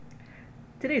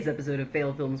Today's episode of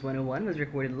Fail Films 101 was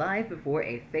recorded live before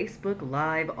a Facebook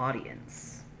Live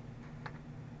audience.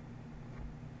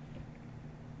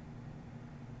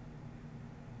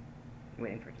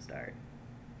 Waiting for it to start.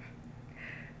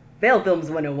 Fail Films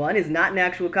 101 is not an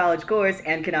actual college course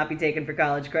and cannot be taken for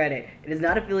college credit. It is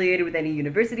not affiliated with any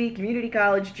university, community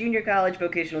college, junior college,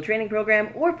 vocational training program,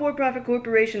 or for-profit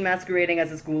corporation masquerading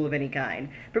as a school of any kind.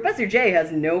 Professor J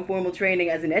has no formal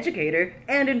training as an educator,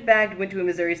 and in fact went to a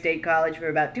Missouri State College for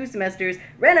about 2 semesters,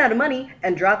 ran out of money,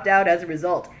 and dropped out as a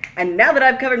result. And now that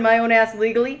I've covered my own ass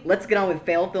legally, let's get on with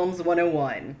Fail Films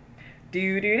 101.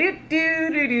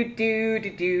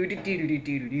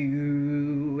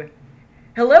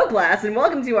 Hello, class, and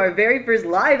welcome to our very first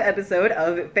live episode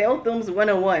of Fail Films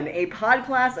 101, a pod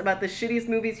class about the shittiest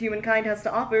movies humankind has to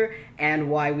offer and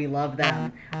why we love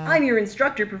them. I'm your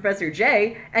instructor, Professor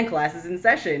J, and class is in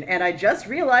session, and I just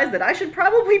realized that I should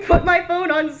probably put my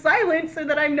phone on silent so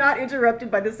that I'm not interrupted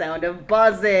by the sound of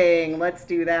buzzing. Let's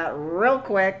do that real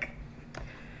quick.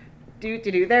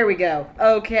 There we go.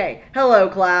 Okay. Hello,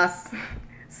 class.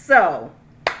 So,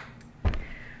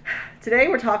 today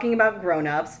we're talking about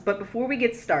grown-ups, but before we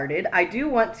get started, I do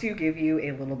want to give you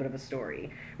a little bit of a story.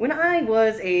 When I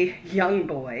was a young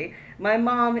boy, my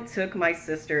mom took my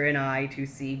sister and I to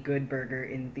see Good Burger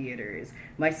in theaters.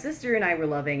 My sister and I were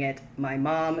loving it. My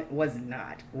mom was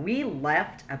not. We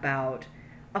left about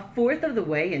a fourth of the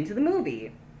way into the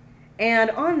movie.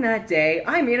 And on that day,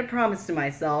 I made a promise to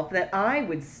myself that I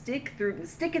would stick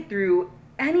it through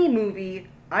any movie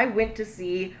I went to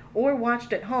see or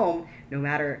watched at home, no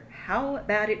matter how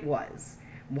bad it was.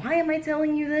 Why am I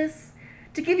telling you this?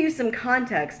 To give you some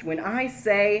context, when I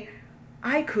say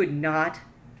I could not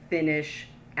finish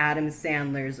Adam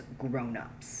Sandler's Grown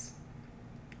Ups.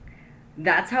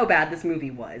 That's how bad this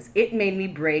movie was. It made me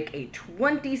break a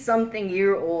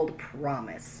 20-something-year-old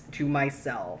promise to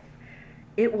myself.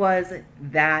 It was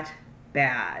that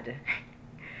bad.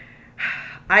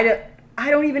 I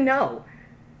don't even know.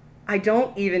 I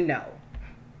don't even know.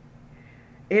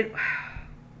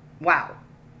 Wow.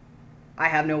 I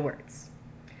have no words.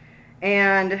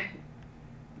 And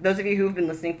those of you who've been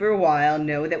listening for a while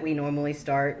know that we normally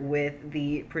start with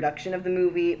the production of the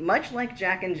movie. Much like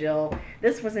Jack and Jill,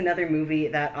 this was another movie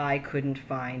that I couldn't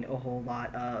find a whole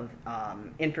lot of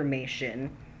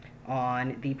information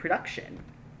on the production.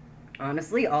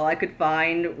 Honestly, all I could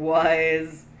find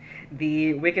was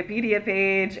the Wikipedia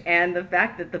page and the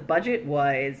fact that the budget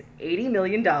was $80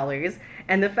 million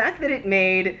and the fact that it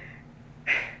made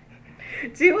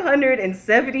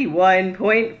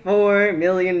 $271.4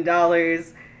 million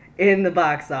in the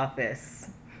box office.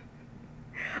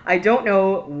 I don't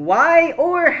know why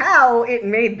or how it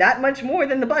made that much more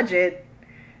than the budget,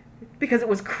 because it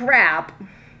was crap.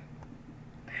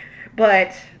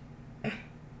 But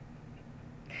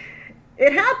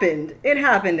it happened. It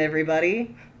happened,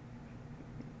 everybody.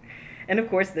 And of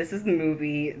course, this is the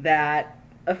movie that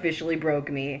officially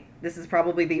broke me. This is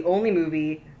probably the only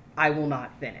movie I will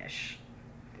not finish.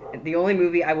 The only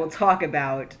movie I will talk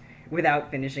about without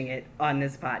finishing it on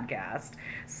this podcast.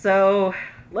 So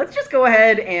let's just go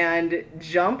ahead and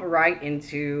jump right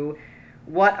into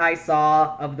what I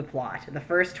saw of the plot, the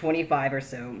first 25 or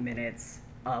so minutes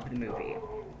of the movie.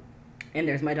 And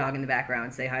there's my dog in the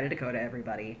background. Say hi to Dakota,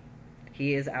 everybody.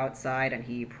 He is outside and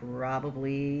he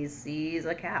probably sees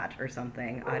a cat or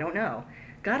something. I don't know.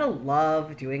 Gotta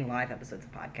love doing live episodes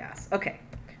of podcasts. Okay,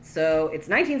 so it's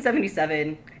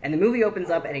 1977 and the movie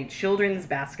opens up at a children's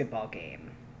basketball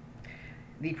game.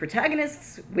 The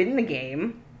protagonists win the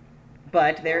game,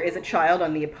 but there is a child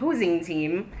on the opposing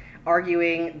team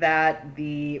arguing that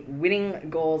the winning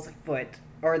goal's foot,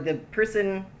 or the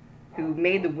person who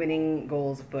made the winning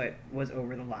goal's foot, was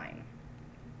over the line.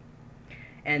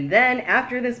 And then,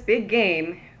 after this big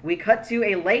game, we cut to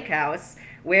a lake house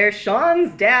where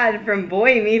Sean's dad from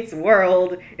Boy Meets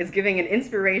World is giving an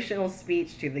inspirational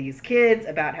speech to these kids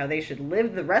about how they should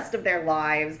live the rest of their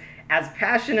lives as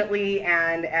passionately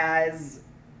and as,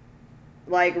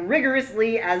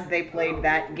 rigorously as they played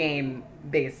that game,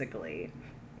 basically.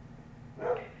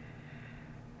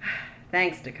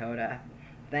 Thanks, Dakota.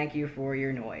 Thank you for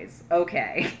your noise.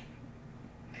 Okay.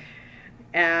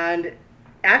 And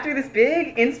after this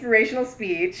big inspirational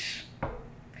speech,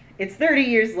 it's 30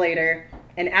 years later,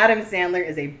 and Adam Sandler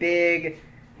is a big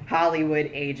Hollywood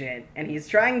agent, and he's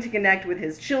trying to connect with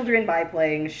his children by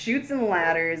playing Chutes and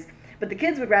Ladders, but the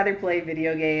kids would rather play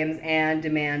video games and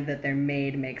demand that their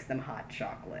maid makes them hot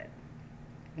chocolate.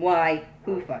 Why?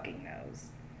 Who fucking knows?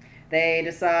 They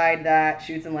decide that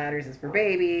Chutes and Ladders is for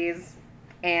babies,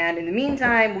 and in the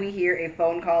meantime, we hear a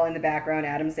phone call in the background.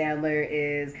 Adam Sandler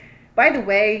is, by the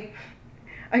way,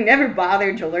 I never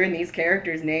bothered to learn these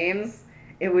characters' names.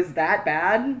 It was that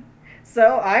bad.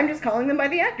 So I'm just calling them by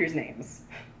the actors' names.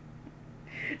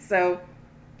 So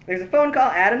there's a phone call.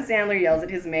 Adam Sandler yells at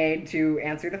his maid to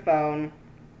answer the phone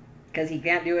because he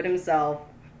can't do it himself.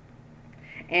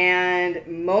 And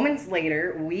moments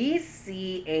later, we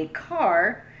see a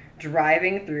car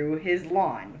driving through his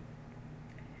lawn.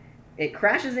 It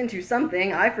crashes into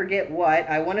something, I forget what,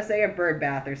 I want to say a bird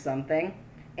bath or something.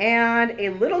 And a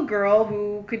little girl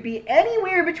who could be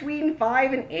anywhere between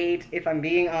 5 and 8, if I'm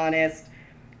being honest,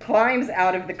 climbs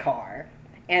out of the car.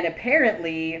 And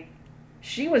apparently,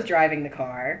 she was driving the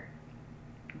car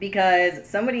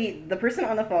because the person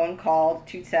on the phone called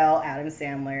to tell Adam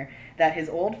Sandler that his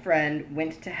old friend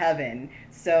went to heaven.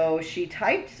 So she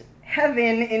typed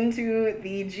heaven into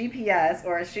the GPS,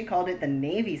 or as she called it, the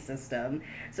Navy system,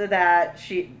 so that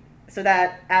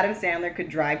Adam Sandler could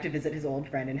drive to visit his old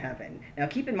friend in heaven. Now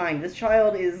keep in mind, this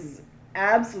child is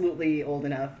absolutely old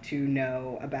enough to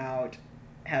know about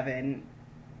heaven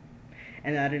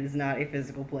and that it is not a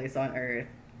physical place on earth.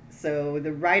 So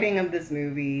the writing of this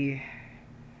movie,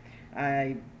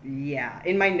 yeah.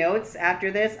 In my notes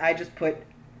after this, I just put,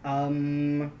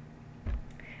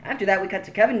 After that, we cut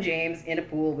to Kevin James in a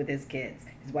pool with his kids.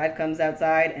 His wife comes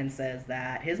outside and says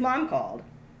that his mom called.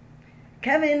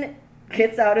 Kevin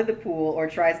gets out of the pool, or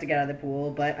tries to get out of the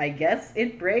pool, but I guess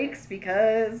it breaks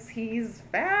because he's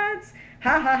fat.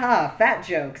 Ha ha ha, fat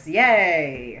jokes,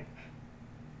 yay!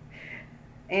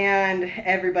 And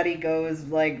everybody goes,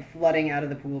 flooding out of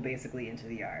the pool, basically, into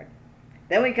the yard.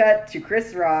 Then we cut to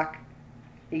Chris Rock.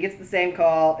 He gets the same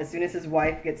call as soon as his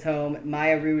wife gets home,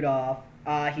 Maya Rudolph.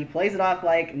 He plays it off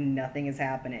like nothing is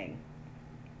happening.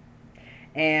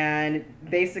 And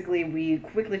basically, we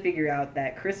quickly figure out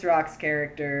that Chris Rock's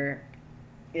character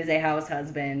is a house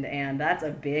husband, and that's a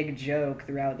big joke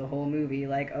throughout the whole movie.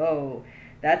 Like, oh,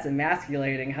 that's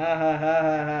emasculating. Ha ha ha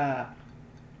ha ha.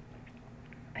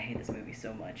 I hate this movie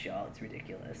so much, y'all. It's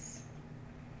ridiculous.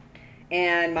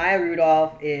 And Maya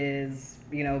Rudolph is,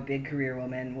 big career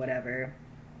woman, whatever.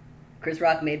 Chris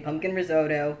Rock made pumpkin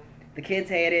risotto. The kids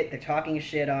hate it. They're talking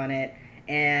shit on it.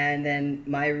 And then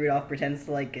Maya Rudolph pretends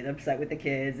to, get upset with the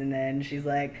kids. And then she's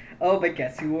like, oh, but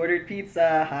guess who ordered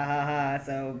pizza? Ha ha ha.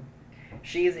 So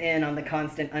she's in on the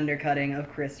constant undercutting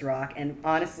of Chris Rock. And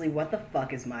honestly, what the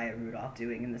fuck is Maya Rudolph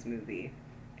doing in this movie?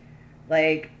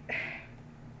 Maya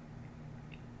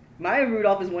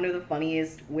Rudolph is one of the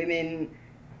funniest women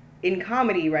in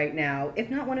comedy right now, if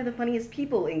not one of the funniest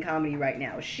people in comedy right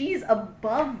now. She's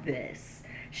above this.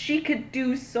 She could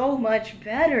do so much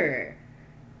better.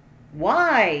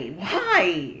 Why?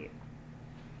 Why?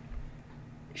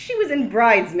 She was in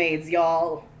Bridesmaids,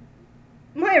 y'all.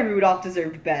 Maya Rudolph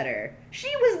deserved better.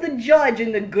 She was the judge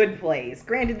in The Good Place.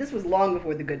 Granted, this was long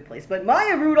before The Good Place, but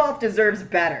Maya Rudolph deserves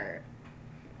better.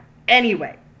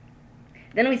 Anyway,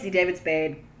 then we see David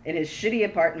Spade in his shitty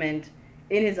apartment,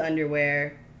 in his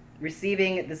underwear,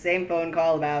 receiving the same phone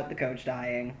call about the coach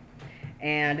dying.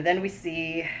 And then we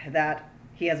see that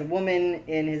he has a woman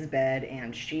in his bed,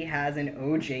 and she has an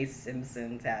O.J.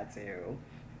 Simpson tattoo.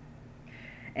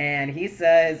 And he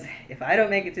says, if I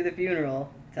don't make it to the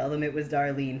funeral, tell them it was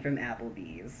Darlene from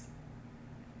Applebee's.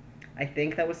 I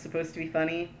think that was supposed to be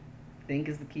funny. Think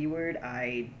is the key word.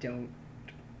 I don't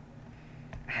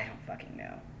fucking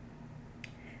know.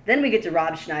 Then we get to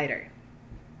Rob Schneider.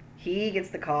 He gets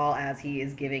the call as he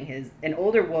is giving an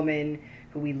older woman,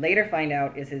 who we later find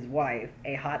out is his wife,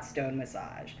 a hot stone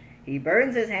massage. He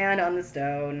burns his hand on the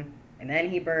stone, and then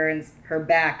he burns her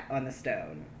back on the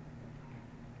stone.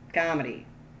 Comedy.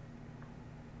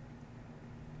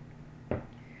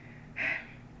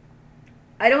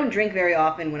 I don't drink very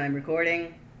often when I'm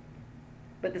recording,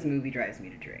 but this movie drives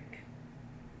me to drink.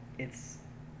 It's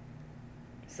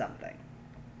something.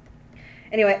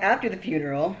 Anyway, after the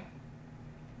funeral,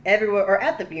 at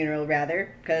the funeral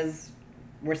rather, because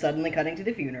we're suddenly cutting to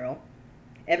the funeral,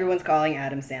 everyone's calling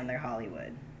Adam Sandler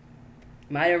Hollywood.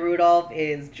 Maya Rudolph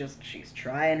she's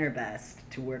trying her best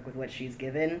to work with what she's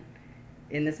given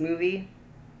in this movie.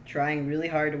 Trying really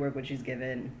hard to work with what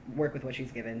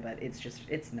she's given, but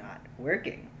it's not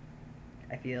working.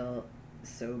 I feel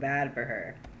so bad for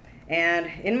her. And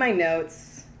in my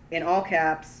notes, in all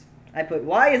caps, I put,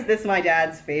 why is this my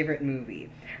dad's favorite movie?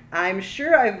 I'm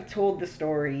sure I've told the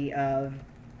story of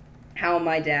how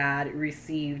my dad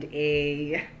received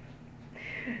a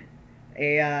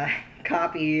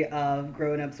copy of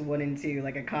Grown Ups 1 and 2,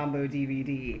 like a combo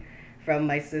DVD, from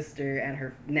my sister and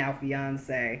her now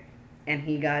fiance. And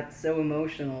he got so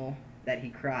emotional that he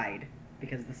cried,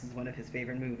 because this is one of his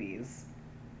favorite movies.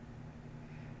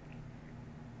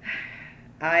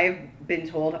 I've been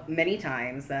told many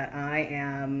times that I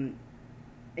am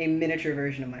a miniature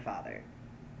version of my father.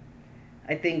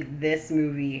 I think this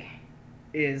movie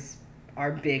is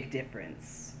our big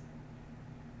difference.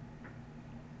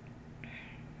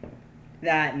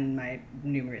 That and my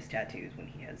numerous tattoos when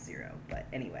he has 0. But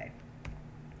anyway.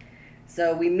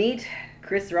 So we meet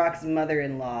Chris Rock's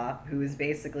mother-in-law, who is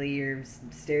basically your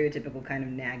stereotypical kind of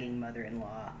nagging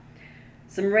mother-in-law.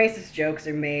 Some racist jokes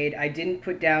are made. I didn't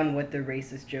put down what the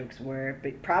racist jokes were,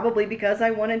 but probably because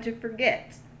I wanted to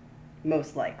forget.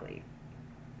 Most likely.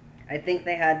 I think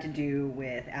they had to do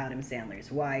with Adam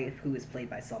Sandler's wife, who is played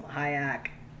by Salma Hayek.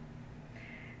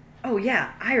 Oh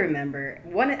yeah, I remember.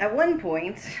 At one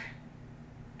point,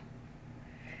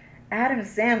 Adam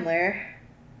Sandler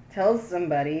tells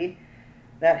somebody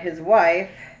that his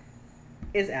wife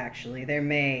is actually their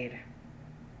maid.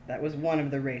 That was one of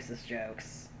the racist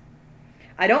jokes.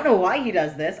 I don't know why he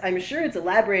does this. I'm sure it's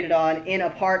elaborated on in a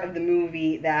part of the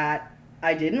movie that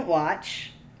I didn't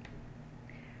watch.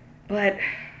 But,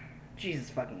 Jesus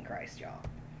fucking Christ, y'all.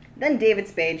 Then David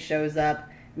Spade shows up,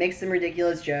 makes some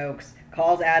ridiculous jokes,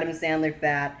 calls Adam Sandler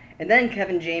fat, and then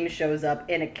Kevin James shows up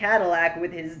in a Cadillac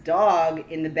with his dog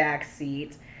in the back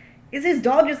seat. Is his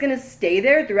dog just gonna stay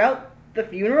there throughout the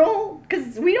funeral?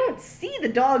 Because we don't see the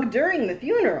dog during the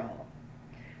funeral.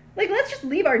 Like, let's just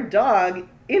leave our dog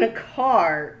in a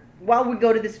car while we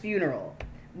go to this funeral.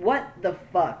 What the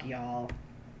fuck, y'all?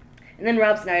 And then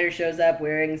Rob Schneider shows up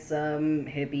wearing some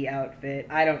hippie outfit.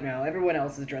 I don't know. Everyone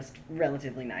else is dressed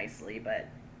relatively nicely, but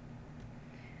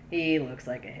he looks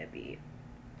like a hippie.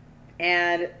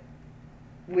 And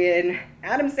when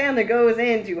Adam Sandler goes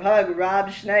in to hug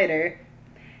Rob Schneider,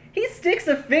 he sticks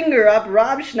a finger up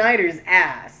Rob Schneider's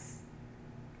ass.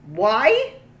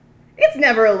 Why? It's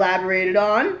never elaborated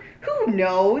on. Who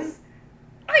knows?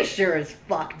 I sure as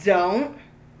fuck don't.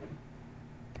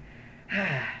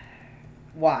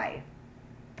 Why?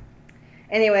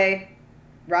 Anyway,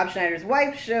 Rob Schneider's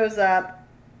wife shows up,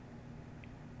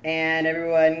 and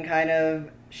everyone kind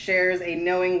of shares a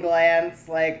knowing glance,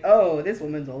 like, oh, this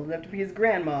woman's old enough to be his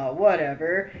grandma,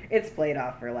 whatever. It's played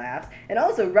off for laughs. And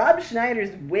also, Rob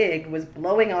Schneider's wig was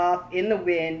blowing off in the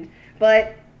wind,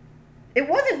 but it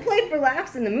wasn't played for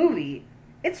laughs in the movie.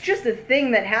 It's just a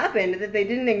thing that happened that they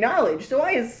didn't acknowledge, so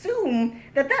I assume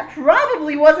that that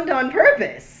probably wasn't on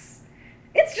purpose.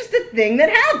 It's just a thing that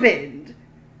happened.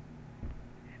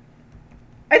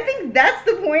 I think that's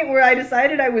the point where I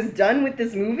decided I was done with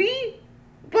this movie,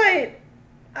 but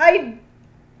I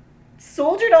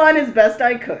soldiered on as best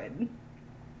I could.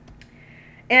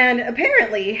 And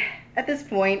apparently, at this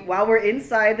point, while we're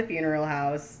inside the funeral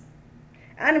house,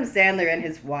 Adam Sandler and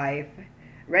his wife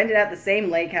rented out the same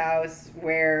lake house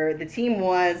where the team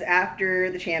was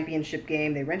after the championship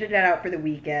game. They rented it out for the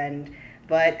weekend,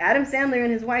 but Adam Sandler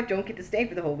and his wife don't get to stay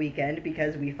for the whole weekend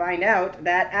because we find out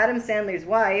that Adam Sandler's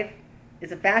wife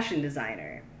is a fashion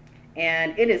designer,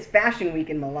 and it is Fashion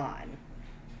Week in Milan.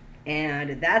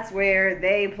 And that's where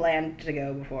they planned to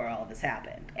go before all this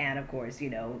happened. And of course,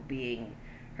 you know, being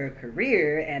her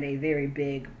career and a very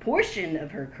big portion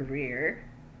of her career,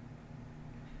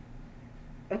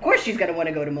 of course she's going to want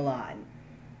to go to Milan.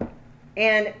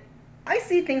 And I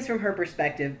see things from her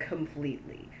perspective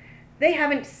completely. They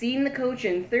haven't seen the coach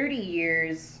in 30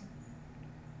 years.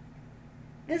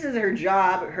 This is her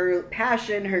job, her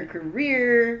passion, her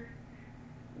career.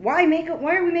 Why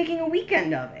are we making a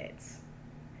weekend of it?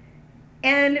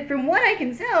 And from what I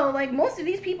can tell, like, most of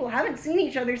these people haven't seen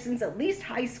each other since at least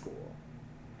high school.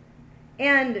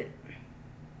 And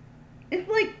if,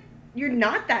 like, you're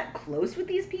not that close with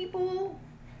these people,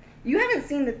 you haven't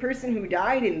seen the person who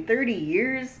died in 30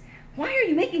 years, why are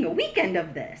you making a weekend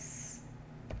of this?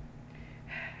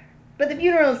 But the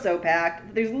funeral is so packed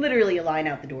that there's literally a line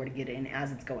out the door to get in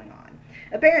as it's going on.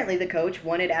 Apparently, the coach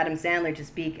wanted Adam Sandler to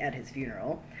speak at his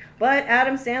funeral, but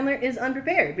Adam Sandler is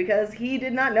unprepared because he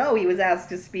did not know he was asked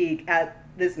to speak at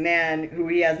this man who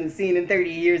he hasn't seen in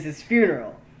 30 years'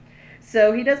 funeral.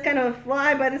 So he does kind of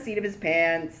fly by the seat of his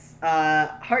pants,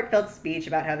 heartfelt speech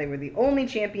about how they were the only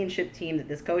championship team that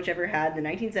this coach ever had, the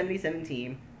 1977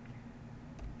 team.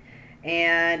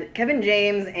 And Kevin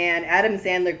James and Adam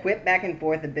Sandler quip back and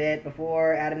forth a bit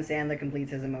before Adam Sandler completes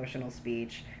his emotional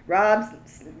speech. Rob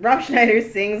Schneider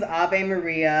sings Ave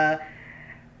Maria,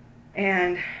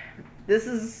 and this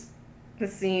is the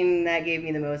scene that gave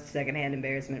me the most secondhand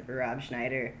embarrassment for Rob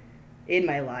Schneider in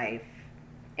my life.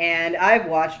 And I've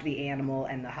watched The Animal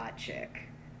and The Hot Chick.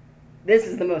 This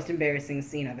is the most embarrassing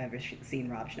scene I've ever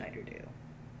seen Rob Schneider do.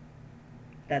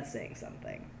 That's saying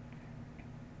something.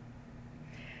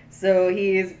 So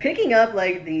he's picking up,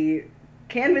 like, the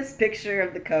canvas picture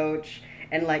of the coach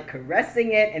and, like,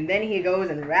 caressing it, and then he goes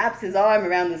and wraps his arm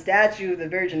around the statue of the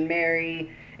Virgin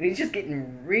Mary, And he's just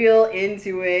getting real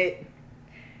into it.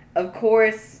 Of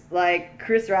course, like,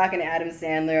 Chris Rock and Adam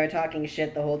Sandler are talking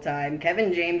shit the whole time.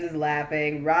 Kevin James is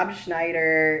laughing. Rob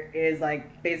Schneider is,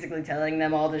 like, basically telling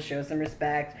them all to show some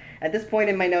respect. At this point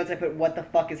in my notes, I put, what the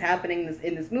fuck is happening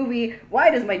in this movie?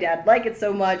 Why does my dad like it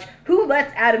so much? Who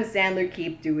lets Adam Sandler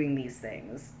keep doing these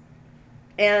things?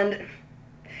 And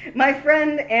my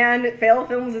friend and Fail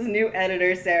Films' new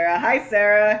editor, Sarah. Hi,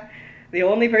 Sarah. The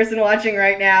only person watching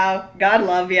right now. God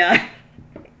love ya.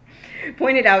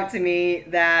 Pointed out to me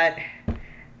that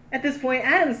at this point,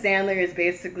 Adam Sandler is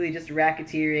basically just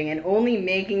racketeering and only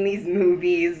making these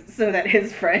movies so that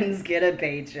his friends get a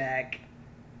paycheck.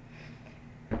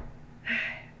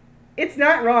 It's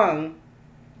not wrong.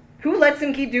 Who lets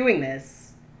him keep doing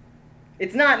this?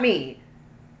 It's not me.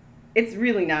 It's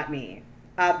really not me,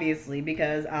 obviously,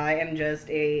 because I am just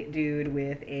a dude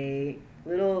with a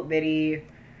little bitty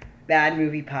bad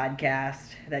movie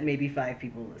podcast that maybe 5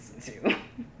 people listen to.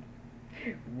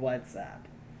 What's up?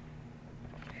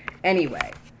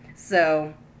 Anyway,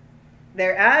 so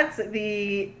they're at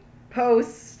the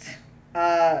post-funeral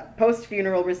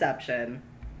reception,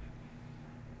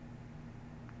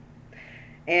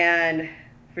 and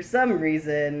for some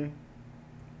reason,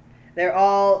 they're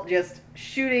all just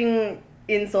shooting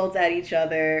insults at each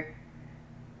other,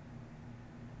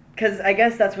 because I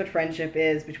guess that's what friendship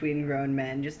is between grown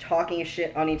men, just talking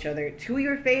shit on each other to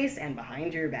your face and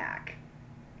behind your back.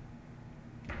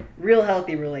 Real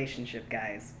healthy relationship,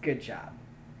 guys. Good job.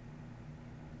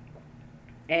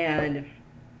 And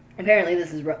apparently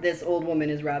this old woman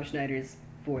is Rob Schneider's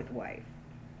 4th wife.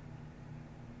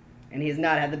 And he has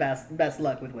not had the best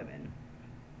luck with women.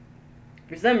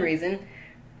 For some reason,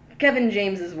 Kevin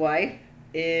James's wife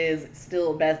is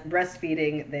still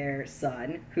breastfeeding their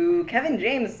son, who Kevin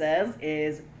James says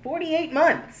is 48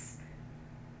 months.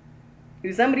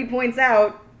 Who somebody points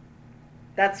out,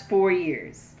 that's 4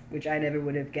 years. Which I never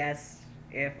would have guessed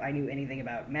if I knew anything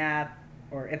about math,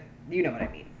 or if, you know what I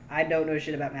mean. I don't know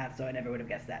shit about math, so I never would have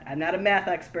guessed that. I'm not a math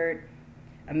expert,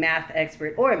 or a meth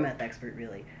expert,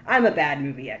 really. I'm a bad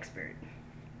movie expert.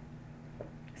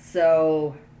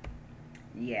 So,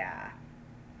 yeah.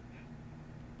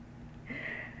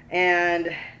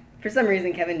 And for some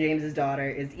reason, Kevin James's daughter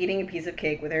is eating a piece of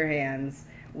cake with her hands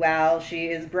while she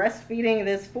is breastfeeding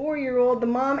this 4-year-old. The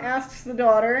mom asks the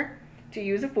daughter to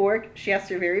use a fork. She asks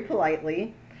her very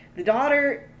politely. The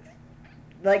daughter,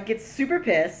 gets super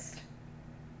pissed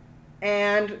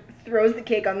and throws the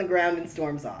cake on the ground and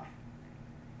storms off.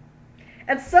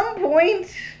 At some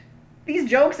point, these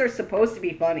jokes are supposed to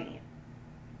be funny.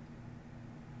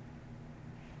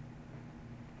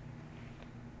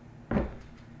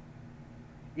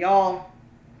 Y'all,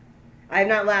 I have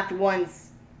not laughed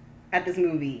once at this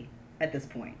movie at this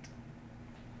point.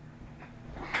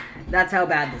 That's how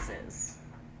bad this is.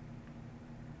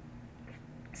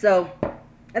 So,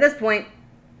 at this point,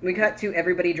 we cut to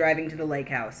everybody driving to the lake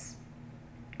house,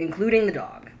 including the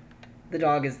dog. The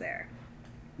dog is there.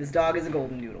 This dog is a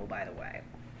golden doodle, by the way,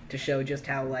 to show just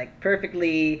how,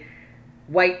 perfectly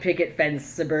white picket fence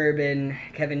suburban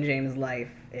Kevin James'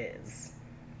 life is.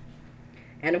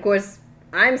 And, of course,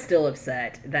 I'm still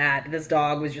upset that this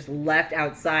dog was just left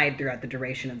outside throughout the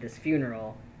duration of this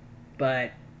funeral,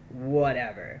 but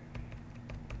whatever.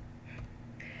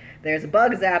 There's a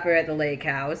bug zapper at the lake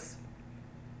house,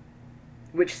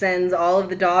 which sends all of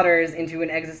the daughters into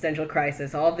an existential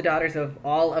crisis, all of the daughters of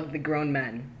all of the grown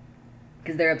men,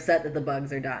 because they're upset that the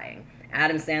bugs are dying.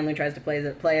 Adam Sandler tries to play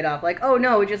it off like, oh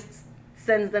no, it just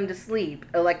sends them to sleep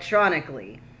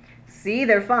electronically. See,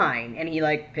 they're fine. And he,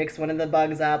 picks one of the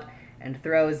bugs up and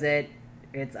throws it.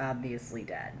 It's obviously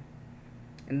dead.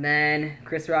 And then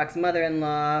Chris Rock's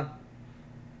mother-in-law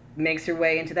makes her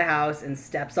way into the house and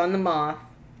steps on the moth.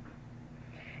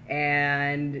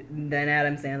 And then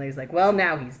Adam Sandler's like, well,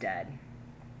 now he's dead.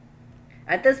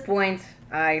 At this point,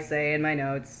 I say in my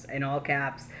notes, in all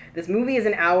caps, this movie is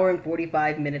 1 hour and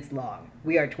 45 minutes long.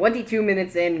 We are 22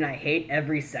 minutes in, and I hate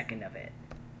every second of it.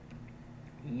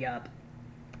 Yup.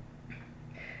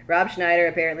 Rob Schneider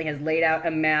apparently has laid out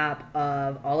a map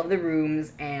of all of the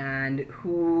rooms and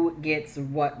who gets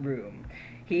what room.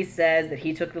 He says that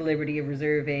he took the liberty of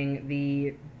reserving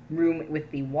the room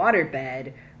with the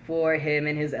waterbed for him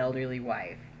and his elderly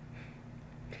wife.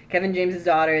 Kevin James's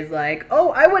daughter is like,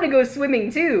 oh, I want to go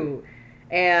swimming too.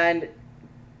 And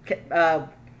the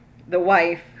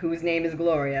wife, whose name is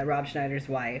Gloria, Rob Schneider's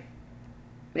wife,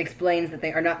 explains that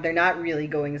they're not really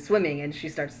going swimming, and she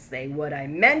starts to say, what I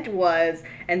meant was,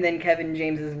 and then Kevin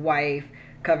James's wife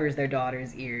covers their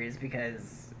daughter's ears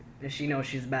because she knows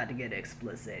she's about to get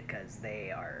explicit, because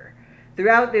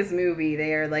throughout this movie,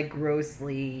 they are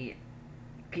grossly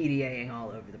PDAing all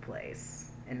over the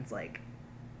place. And it's like,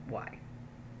 why?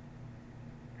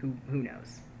 Who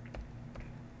knows?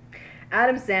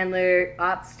 Adam Sandler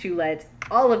opts to let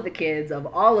all of the kids of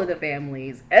all of the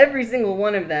families, every single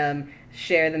one of them,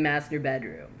 share the master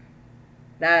bedroom.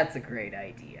 That's a great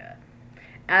idea.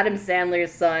 Adam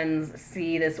Sandler's sons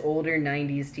see this older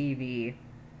 90s TV,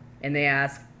 and they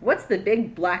ask, what's the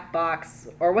big black box,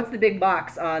 or what's the big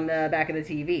box on the back of the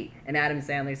TV? And Adam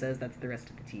Sandler says that's the rest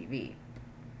of the TV.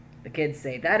 The kids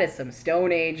say, that is some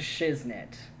Stone Age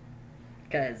shiznit.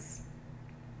 Because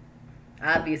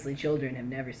obviously children have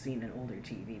never seen an older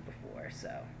TV before,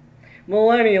 so.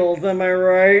 Millennials, am I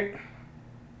right?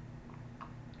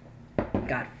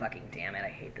 God fucking damn it, I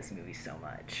hate this movie so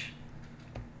much.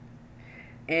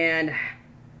 And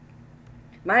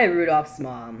Maya Rudolph's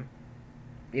mom,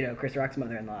 you know, Chris Rock's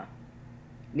mother-in-law,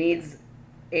 needs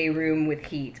a room with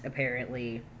heat,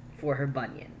 apparently, for her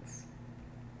bunions.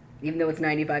 Even though it's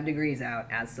 95 degrees out,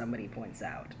 as somebody points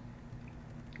out.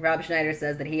 Rob Schneider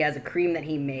says that he has a cream that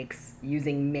he makes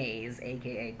using maize,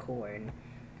 aka corn.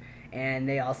 And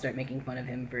they all start making fun of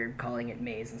him for calling it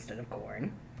maize instead of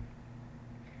corn.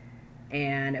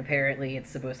 And apparently it's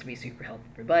supposed to be super healthy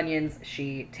for bunions.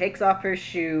 She takes off her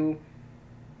shoe,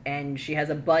 and she has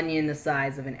a bunion the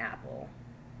size of an apple.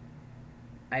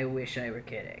 I wish I were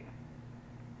kidding.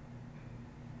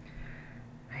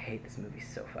 I hate this movie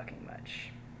so fucking much.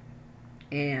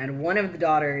 And one of the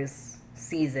daughters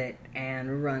sees it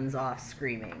and runs off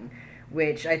screaming,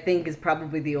 which I think is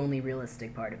probably the only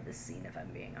realistic part of this scene, if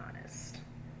I'm being honest.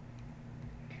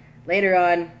 Later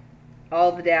on,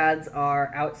 all the dads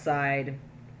are outside,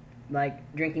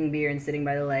 like, drinking beer and sitting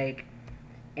by the lake,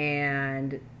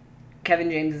 and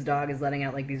Kevin James's dog is letting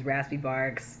out, like, these raspy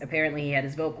barks. Apparently he had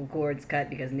his vocal cords cut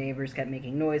because neighbors kept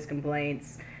making noise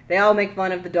complaints. They all make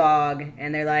fun of the dog,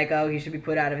 and they're like, oh, he should be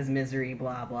put out of his misery,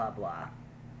 blah, blah, blah.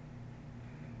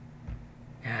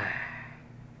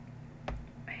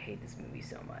 I hate this movie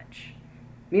so much.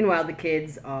 Meanwhile, the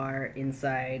kids are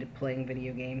inside playing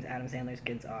video games. Adam Sandler's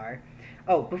kids are.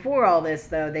 Oh, before all this,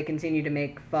 though, they continue to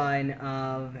make fun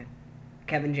of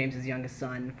Kevin James's youngest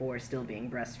son for still being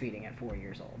breastfeeding at 4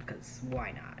 years old, because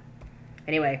why not?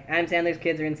 Anyway, Adam Sandler's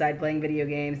kids are inside playing video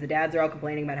games. The dads are all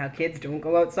complaining about how kids don't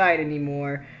go outside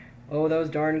anymore. Oh, those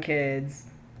darn kids.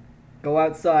 Go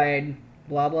outside.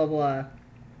 Blah, blah, blah.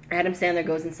 Adam Sandler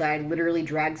goes inside, literally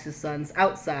drags his sons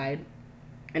outside,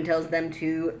 and tells them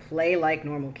to play like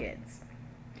normal kids.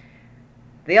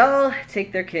 They all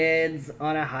take their kids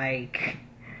on a hike.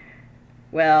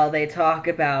 Well, they talk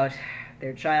about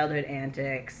their childhood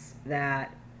antics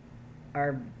that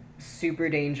are super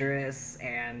dangerous,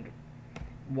 and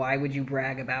why would you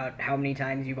brag about how many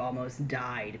times you've almost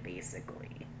died,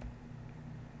 basically.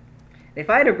 They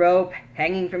find a rope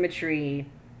hanging from a tree.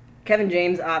 Kevin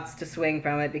James opts to swing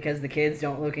from it because the kids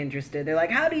don't look interested. They're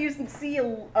like, how do you see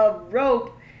a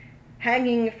rope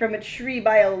hanging from a tree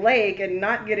by a lake and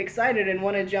not get excited and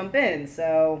want to jump in?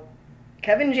 So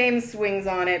Kevin James swings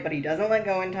on it, but he doesn't let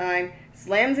go in time,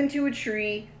 slams into a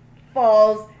tree,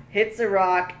 falls, hits a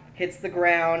rock, hits the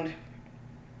ground,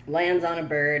 lands on a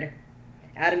bird.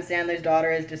 Adam Sandler's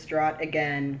daughter is distraught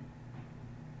again.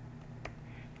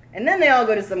 And then they all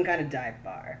go to some kind of dive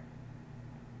bar.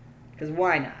 Because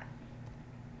why not?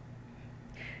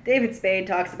 David Spade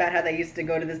talks about how they used to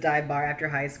go to this dive bar after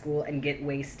high school and get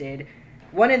wasted.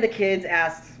 One of the kids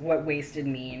asks what wasted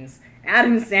means.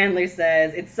 Adam Sandler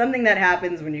says it's something that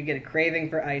happens when you get a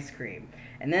craving for ice cream.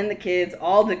 And then the kids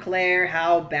all declare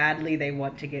how badly they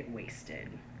want to get wasted.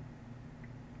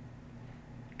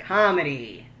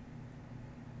 Comedy.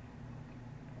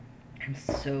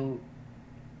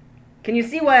 Can you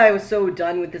see why I was so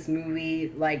done with this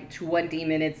movie, like, 20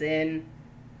 minutes in?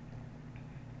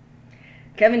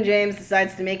 Kevin James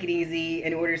decides to make it easy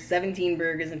and orders 17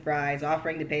 burgers and fries,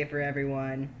 offering to pay for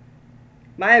everyone.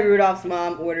 Maya Rudolph's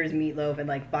mom orders meatloaf and,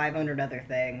 like, 500 other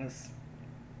things.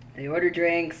 They order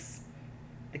drinks.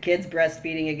 The kid's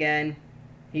breastfeeding again.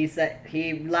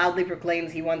 He loudly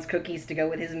proclaims he wants cookies to go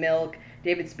with his milk.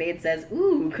 David Spade says,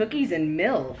 ooh, cookies and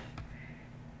MILF.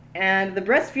 And the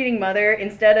breastfeeding mother,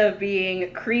 instead of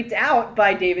being creeped out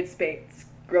by David Spade's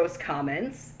gross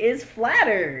comments, is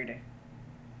flattered.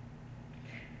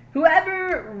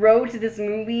 Whoever wrote this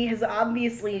movie has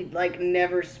obviously, like,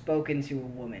 never spoken to a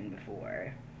woman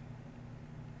before.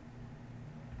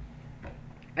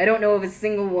 I don't know of a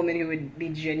single woman who would be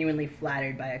genuinely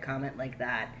flattered by a comment like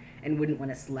that and wouldn't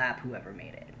want to slap whoever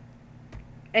made it.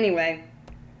 Anyway,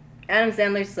 Adam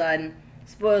Sandler's son,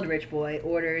 spoiled rich boy,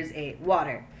 orders a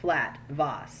water, flat,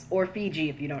 Voss, or Fiji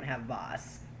if you don't have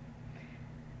Voss.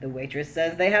 The waitress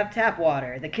says they have tap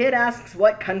water. The kid asks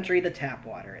what country the tap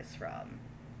water is from.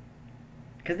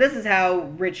 Because this is how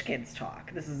rich kids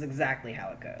talk. This is exactly how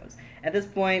it goes. At this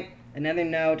point, another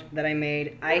note that I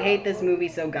made, I hate this movie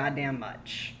so goddamn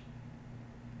much.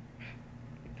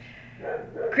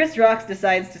 Chris Rock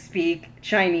decides to speak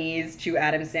Chinese to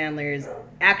Adam Sandler's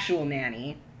actual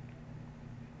nanny.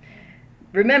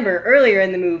 Remember, earlier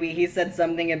in the movie, he said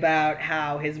something about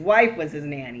how his wife was his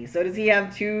nanny. So does he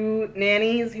have two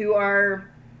nannies who are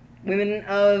women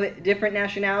of different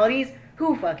nationalities?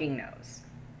 Who fucking knows?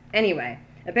 Anyway,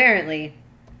 apparently,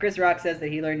 Chris Rock says that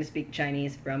he learned to speak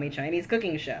Chinese from a Chinese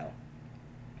cooking show.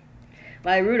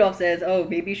 Maya Rudolph says, oh,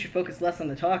 maybe you should focus less on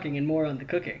the talking and more on the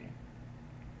cooking.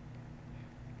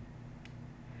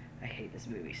 I hate this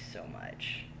movie so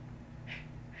much.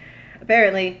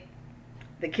 Apparently,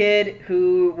 the kid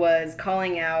who was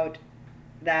calling out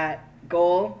that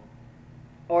goal,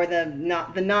 or the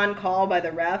non-call by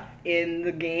the ref in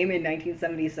the game in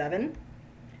 1977,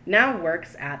 now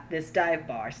works at this dive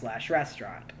bar /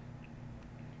 restaurant.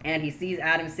 And he sees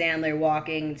Adam Sandler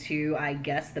walking to, I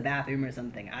guess, the bathroom or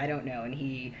something. I don't know. And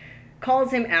he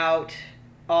calls him out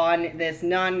on this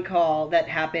non-call that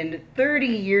happened 30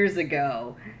 years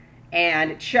ago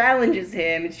and challenges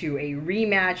him to a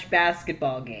rematch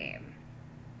basketball game.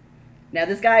 Now,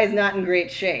 this guy is not in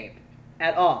great shape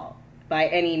at all, by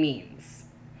any means.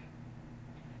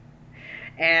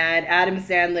 And Adam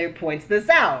Sandler points this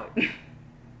out.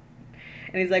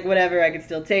 And he's like, whatever, I can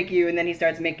still take you. And then he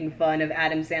starts making fun of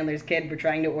Adam Sandler's kid for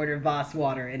trying to order Voss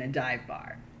water in a dive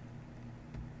bar.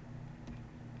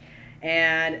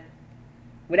 And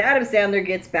when Adam Sandler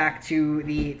gets back to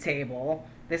the table,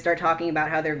 they start talking about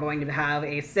how they're going to have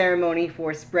a ceremony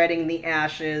for spreading the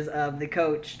ashes of the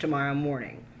coach tomorrow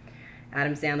morning.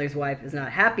 Adam Sandler's wife is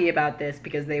not happy about this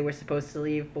because they were supposed to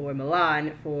leave for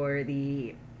Milan for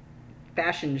the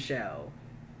fashion show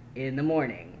in the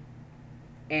morning.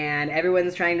 And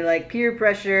everyone's trying to, peer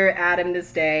pressure Adam to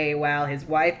stay while his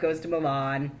wife goes to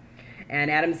Milan.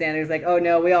 And Adam Sandler's like, oh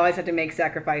no, we always have to make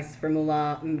sacrifices for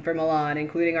Milan,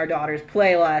 including our daughter's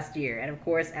play last year. And of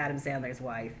course, Adam Sandler's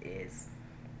wife is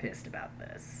pissed about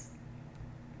this.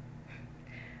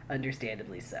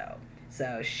 Understandably so.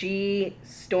 So she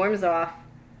storms off,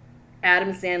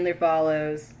 Adam Sandler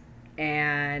follows,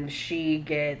 and she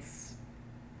gets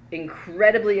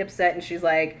incredibly upset, and she's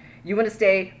like, you want to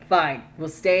stay? Fine. We'll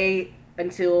stay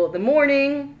until the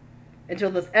morning, until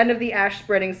the end of the ash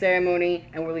spreading ceremony,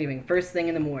 and we're leaving first thing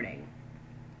in the morning.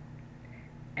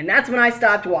 And that's when I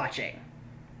stopped watching.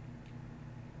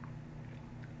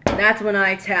 That's when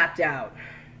I tapped out.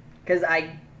 Because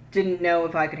I didn't know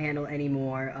if I could handle any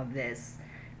more of this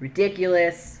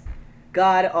ridiculous,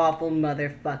 god-awful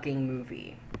motherfucking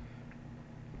movie.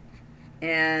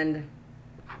 And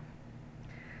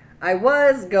I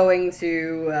was going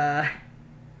to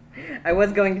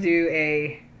do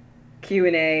a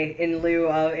Q&A in lieu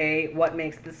of a what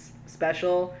makes this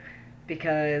special,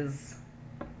 because,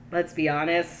 let's be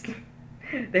honest,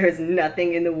 there is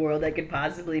nothing in the world that could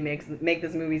possibly make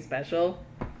this movie special.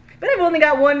 But I've only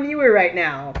got one viewer right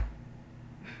now.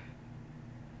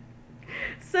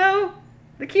 So,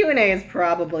 the Q&A is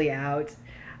probably out,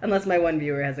 unless my one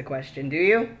viewer has a question. Do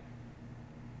you?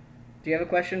 Do you have a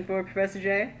question for Professor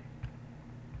J?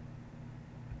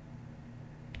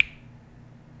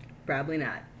 Probably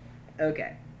not.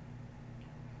 Okay.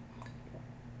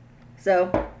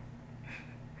 So,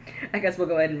 I guess we'll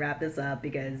go ahead and wrap this up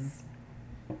because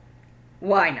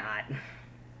why not?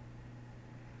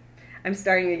 I'm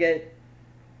starting to get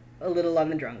a little on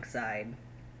the drunk side.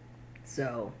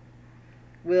 So,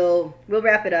 we'll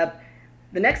wrap it up.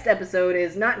 The next episode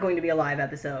is not going to be a live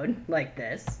episode like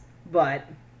this, but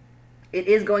it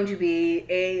is going to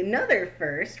be another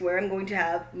first where I'm going to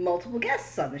have multiple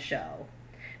guests on the show.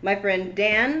 My friend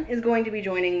Dan is going to be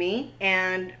joining me,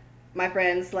 and my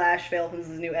friend / Phalefins'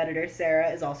 new editor, Sarah,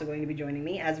 is also going to be joining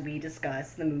me as we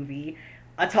discuss the movie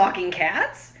A Talking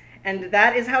Cat. And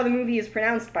that is how the movie is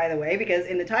pronounced, by the way, because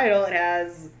in the title it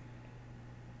has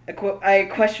a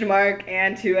question mark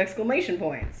and 2 exclamation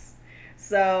points.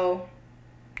 So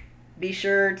be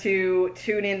sure to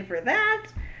tune in for that.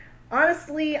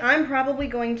 Honestly, I'm probably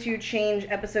going to change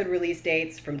episode release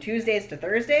dates from Tuesdays to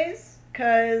Thursdays,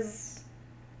 because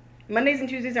Mondays and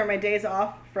Tuesdays are my days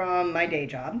off from my day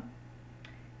job,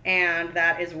 and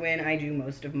that is when I do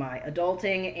most of my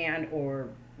adulting and or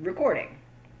recording.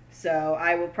 So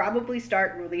I will probably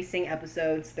start releasing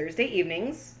episodes Thursday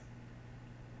evenings,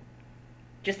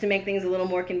 just to make things a little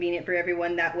more convenient for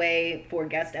everyone. That way, for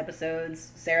guest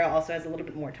episodes, Sarah also has a little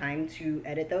bit more time to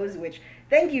edit those, which,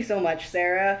 thank you so much,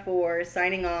 Sarah, for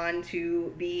signing on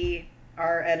to be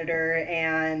our editor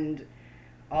and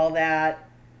all that.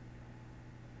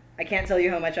 I can't tell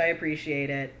you how much I appreciate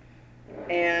it.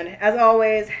 And as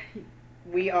always,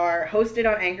 we are hosted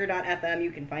on Anchor.fm.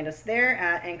 You can find us there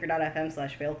at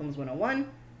Anchor.fm/FailFilms101.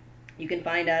 You can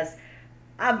find us,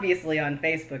 obviously, on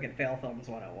Facebook at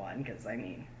FailFilms101, because, I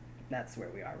mean, that's where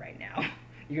we are right now.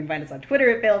 You can find us on Twitter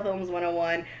at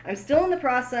FailFilms101. I'm still in the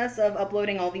process of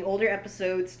uploading all the older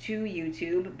episodes to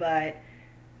YouTube, but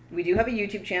we do have a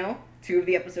YouTube channel. 2 of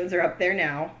the episodes are up there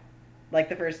now, like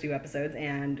the first 2 episodes,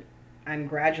 and I'm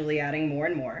gradually adding more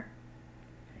and more.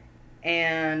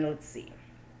 And let's see.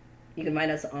 You can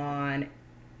find us on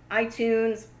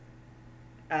iTunes,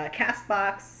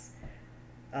 CastBox,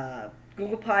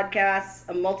 Google Podcasts,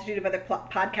 a multitude of other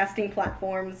podcasting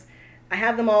platforms. I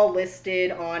have them all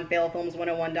listed on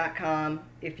failfilms101.com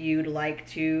if you'd like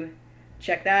to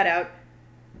check that out.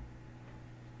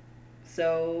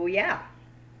 So, yeah.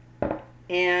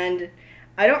 And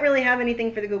I don't really have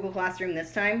anything for the Google Classroom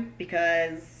this time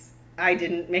because I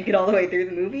didn't make it all the way through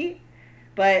the movie.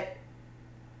 But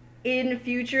in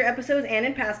future episodes and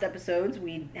in past episodes,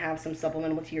 we have some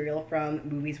supplemental material from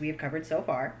movies we have covered so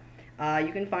far.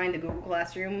 You can find the Google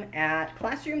Classroom at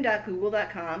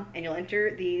classroom.google.com, and you'll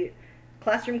enter the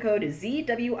Classroom code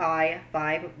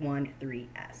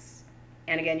ZWI513S.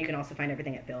 And again, you can also find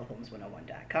everything at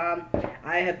failfilms101.com.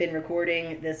 I have been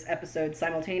recording this episode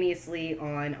simultaneously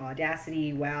on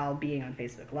Audacity while being on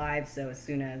Facebook Live, so as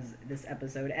soon as this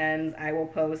episode ends, I will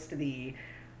post the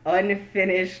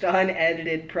unfinished,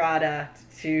 unedited product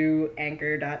to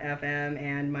Anchor.fm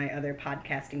and my other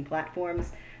podcasting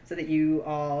platforms so that you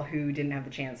all who didn't have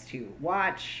the chance to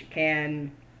watch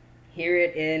can hear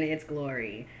it in its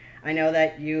glory. I know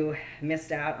that you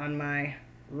missed out on my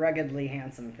ruggedly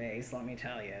handsome face, let me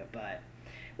tell you, but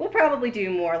we'll probably do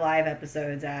more live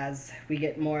episodes as we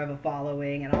get more of a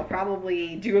following, and I'll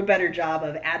probably do a better job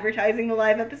of advertising the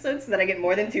live episodes so that I get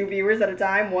more than 2 viewers at a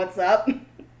time. What's up?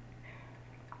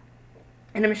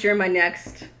 And I'm sure my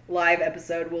next live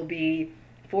episode will be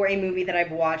for a movie that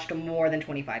I've watched more than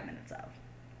 25 minutes of.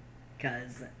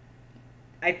 Because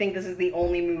I think this is the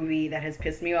only movie that has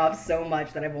pissed me off so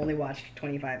much that I've only watched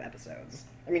 25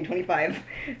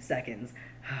 seconds.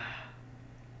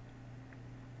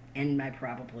 And I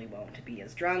probably won't be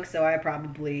as drunk, so I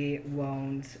probably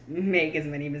won't make as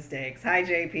many mistakes. Hi,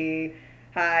 JP.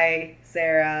 Hi,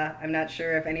 Sarah. I'm not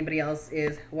sure if anybody else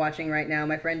is watching right now.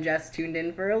 My friend Jess tuned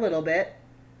in for a little bit.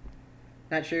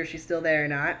 Not sure if she's still there or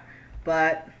not.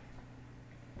 But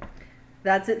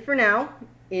that's it for now.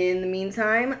 In the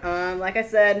meantime, like I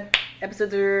said,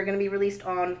 episodes are going to be released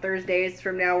on Thursdays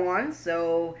from now on,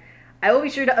 so I will be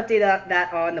sure to update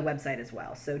that on the website as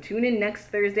well. So tune in next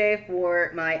Thursday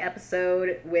for my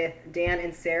episode with Dan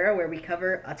and Sarah where we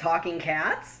cover A Talking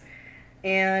Cats.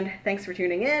 And thanks for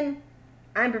tuning in.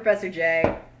 I'm Professor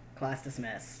J. Class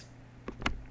dismissed.